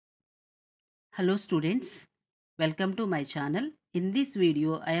Hello students, welcome to my channel. In this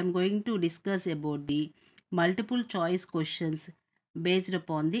video, I am going to discuss about the multiple choice questions based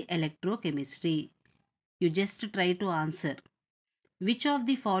upon the electrochemistry. You just try to answer. Which of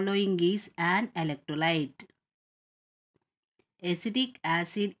the following is an electrolyte? Acetic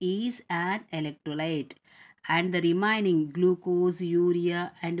acid is an electrolyte and the remaining glucose,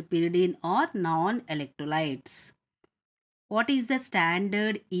 urea and pyridine are non-electrolytes. What is the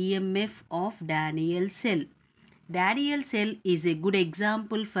standard EMF of Daniell cell? Daniell cell is a good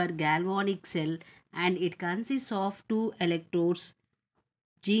example for galvanic cell and it consists of two electrodes,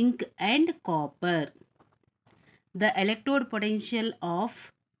 zinc and copper. The electrode potential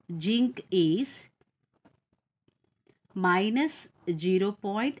of zinc is minus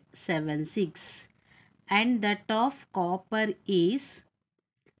 0.76 and that of copper is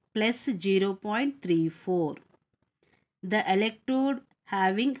plus 0.34. The electrode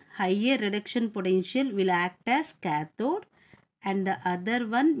having higher reduction potential will act as cathode and the other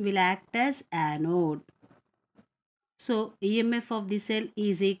one will act as anode. So, EMF of the cell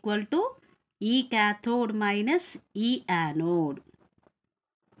is equal to E cathode minus E anode.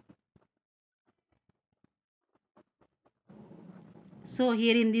 So,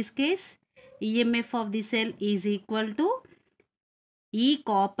 here in this case, EMF of the cell is equal to E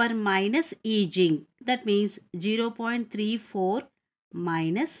copper minus E zinc. That means 0.34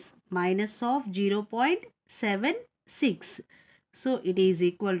 minus of 0.76. So, it is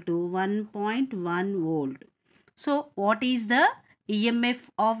equal to 1.1 volt. So, what is the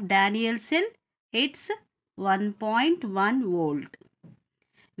EMF of Daniell cell? It's 1.1 volt.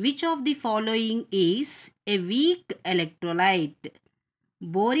 Which of the following is a weak electrolyte?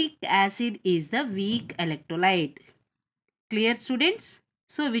 Boric acid is the weak electrolyte. Clear students?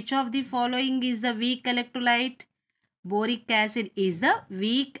 So, which of the following is the weak electrolyte? Boric acid is the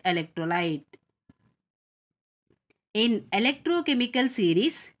weak electrolyte. In electrochemical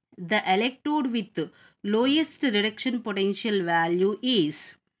series, the electrode with lowest reduction potential value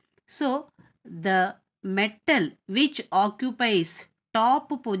is. So, the metal which occupies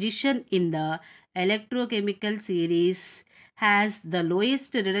top position in the electrochemical series has the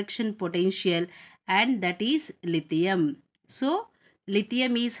lowest reduction potential and that is lithium. So,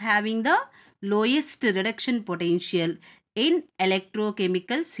 lithium is having the lowest reduction potential in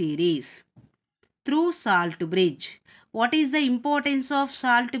electrochemical series. Through salt bridge. What is the importance of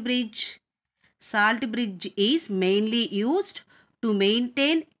salt bridge? Salt bridge is mainly used to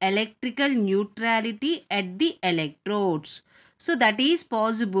maintain electrical neutrality at the electrodes. So that is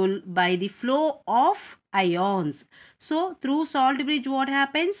possible by the flow of ions. So through salt bridge what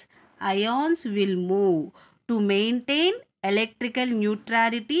happens? Ions will move to maintain electrical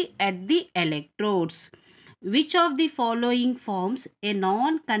neutrality at the electrodes. Which of the following forms a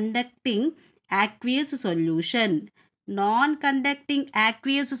non-conducting aqueous solution? Non-conducting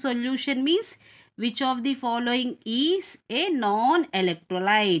aqueous solution means which of the following is a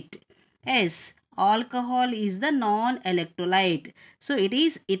non-electrolyte? Yes, alcohol is the non-electrolyte. So it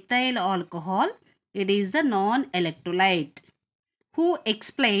is ethyl alcohol. It is the non-electrolyte. Who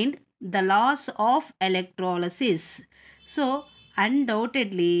explained the laws of electrolysis? So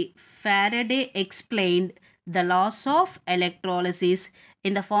undoubtedly Faraday explained the laws of electrolysis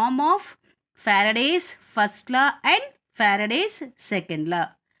in the form of Faraday's first law and Faraday's second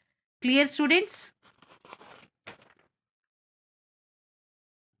law. Clear students?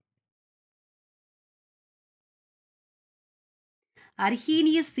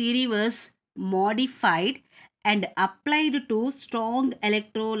 Arrhenius theory was modified and applied to strong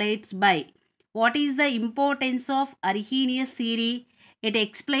electrolytes by. What is the importance of Arrhenius theory? It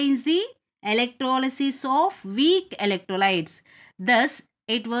explains the electrolysis of weak electrolytes. Thus,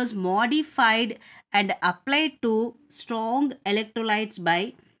 it was modified and applied to strong electrolytes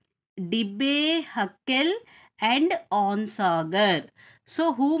by Debye, Huckel and Onsager.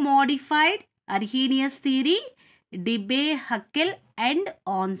 So, who modified Arrhenius theory? Debye, Huckel and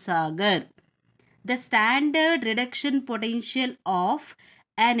Onsager. The standard reduction potential of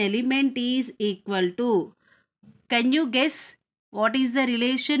an element is equal to. Can you guess what is the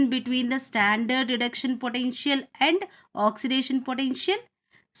relation between the standard reduction potential and oxidation potential?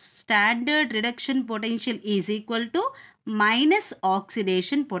 Standard reduction potential is equal to minus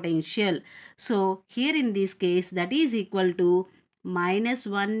oxidation potential. So, here in this case that is equal to minus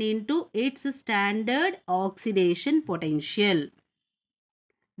 1 into its standard oxidation potential.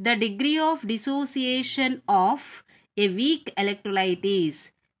 The degree of dissociation of a weak electrolyte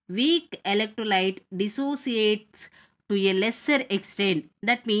is. Weak electrolyte dissociates to a lesser extent.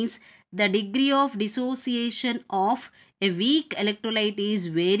 That means the degree of dissociation of A weak electrolyte is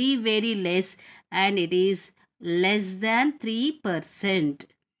very less, and it is less than 3%.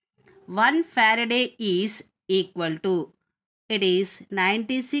 1 Faraday is equal to, it is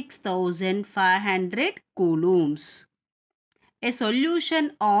 96,500 coulombs. A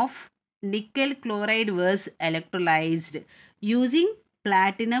solution of nickel chloride was electrolyzed using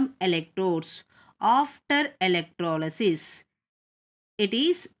platinum electrodes after electrolysis. It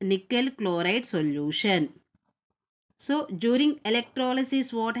is nickel chloride solution. So during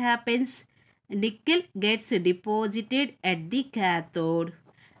electrolysis, what happens? Nickel gets deposited at the cathode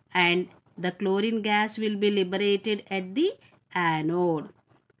and the chlorine gas will be liberated at the anode.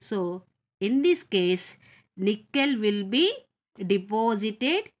 So in this case, nickel will be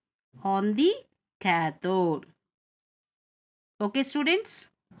deposited on the cathode. Okay, students?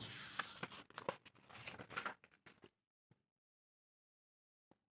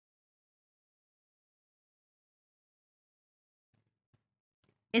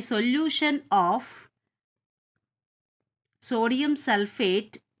 A solution of sodium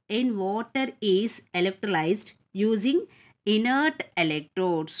sulfate in water is electrolyzed using inert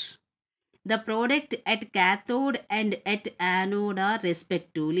electrodes. The product at cathode and at anode are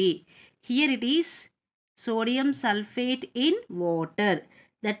respectively. Here it is sodium sulfate in water.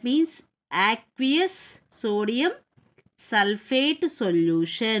 That means aqueous sodium sulfate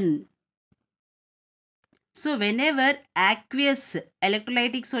solution. So whenever aqueous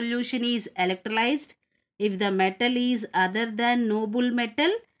electrolytic solution is electrolyzed, if the metal is other than noble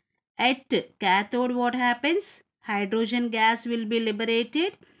metal, at cathode what happens? Hydrogen gas will be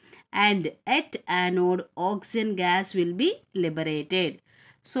liberated and at anode oxygen gas will be liberated.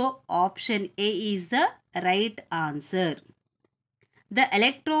 So option A is the right answer. The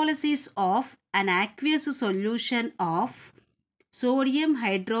electrolysis of an aqueous solution of sodium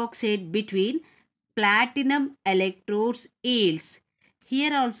hydroxide between platinum electrodes yields.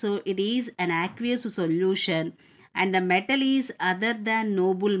 Here also it is an aqueous solution and the metal is other than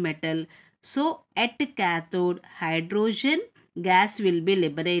noble metal. So at cathode hydrogen gas will be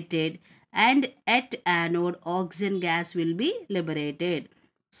liberated and at anode oxygen gas will be liberated.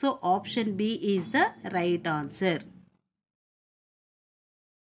 So option B is the right answer.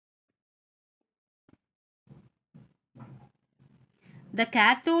 The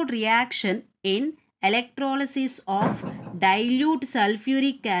cathode reaction in electrolysis of dilute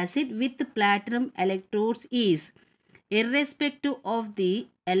sulfuric acid with platinum electrodes is, irrespective of the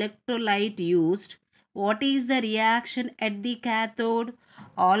electrolyte used, what is the reaction at the cathode?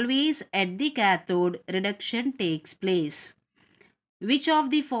 Always at the cathode reduction takes place. Which of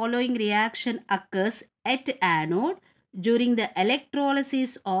the following reaction occurs at anode during the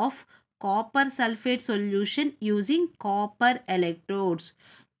electrolysis of copper sulfate solution using copper electrodes?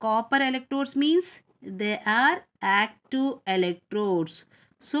 Copper electrodes means they are active electrodes.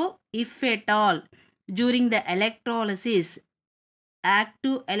 So, if at all during the electrolysis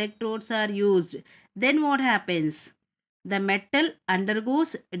active electrodes are used, then what happens? The metal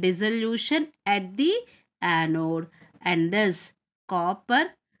undergoes dissolution at the anode and thus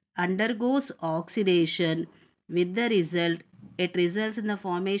copper undergoes oxidation. With the result, it results in the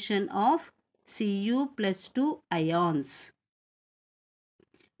formation of Cu plus 2 ions.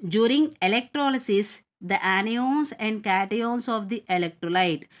 During electrolysis, the anions and cations of the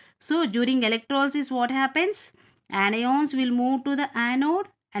electrolyte. So during electrolysis, what happens? Anions will move to the anode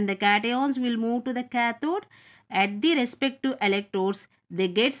and the cations will move to the cathode. At the respective electrodes, they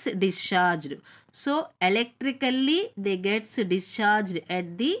gets discharged. So electrically, they gets discharged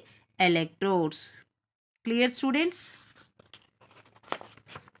at the electrodes. Clear, students?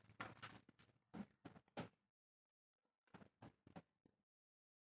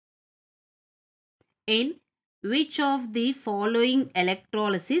 In which of the following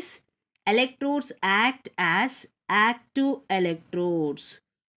electrolysis electrodes act as active electrodes?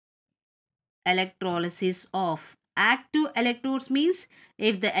 Electrolysis of active electrodes means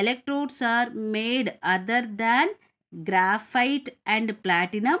if the electrodes are made other than graphite and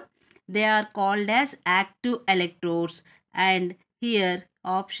platinum, they are called as active electrodes, and here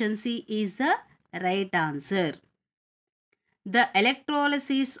option C is the right answer. The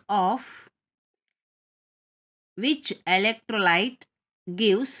electrolysis of which electrolyte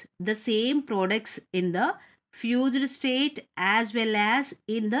gives the same products in the fused state as well as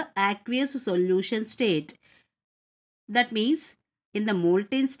in the aqueous solution state. That means in the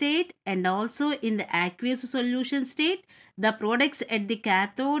molten state and also in the aqueous solution state, the products at the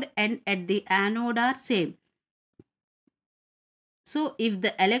cathode and at the anode are same. So if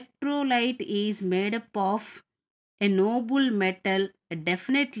the electrolyte is made up of a noble metal,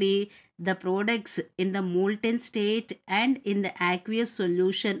 definitely the products in the molten state and in the aqueous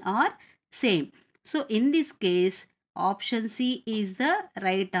solution are same. So in this case, option C is the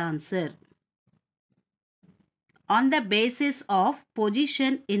right answer. On the basis of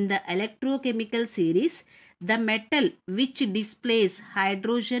position in the electrochemical series, the metal which displays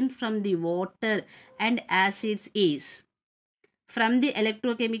hydrogen from the water and acids is. From the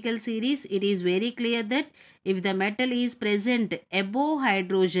electrochemical series, it is very clear that if the metal is present above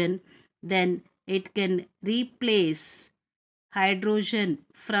hydrogen, then it can replace hydrogen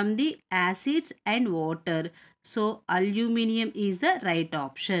from the acids and water. So, aluminium is the right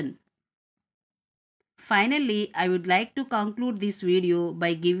option. Finally, I would like to conclude this video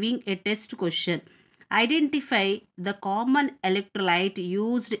by giving a test question. Identify the common electrolyte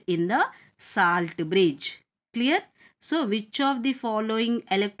used in the salt bridge. Clear? So, which of the following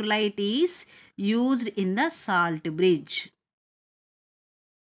electrolyte is used in the salt bridge?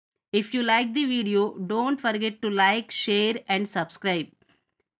 If you like the video, don't forget to like, share and subscribe.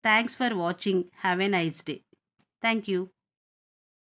 Thanks for watching. Have a nice day. Thank you.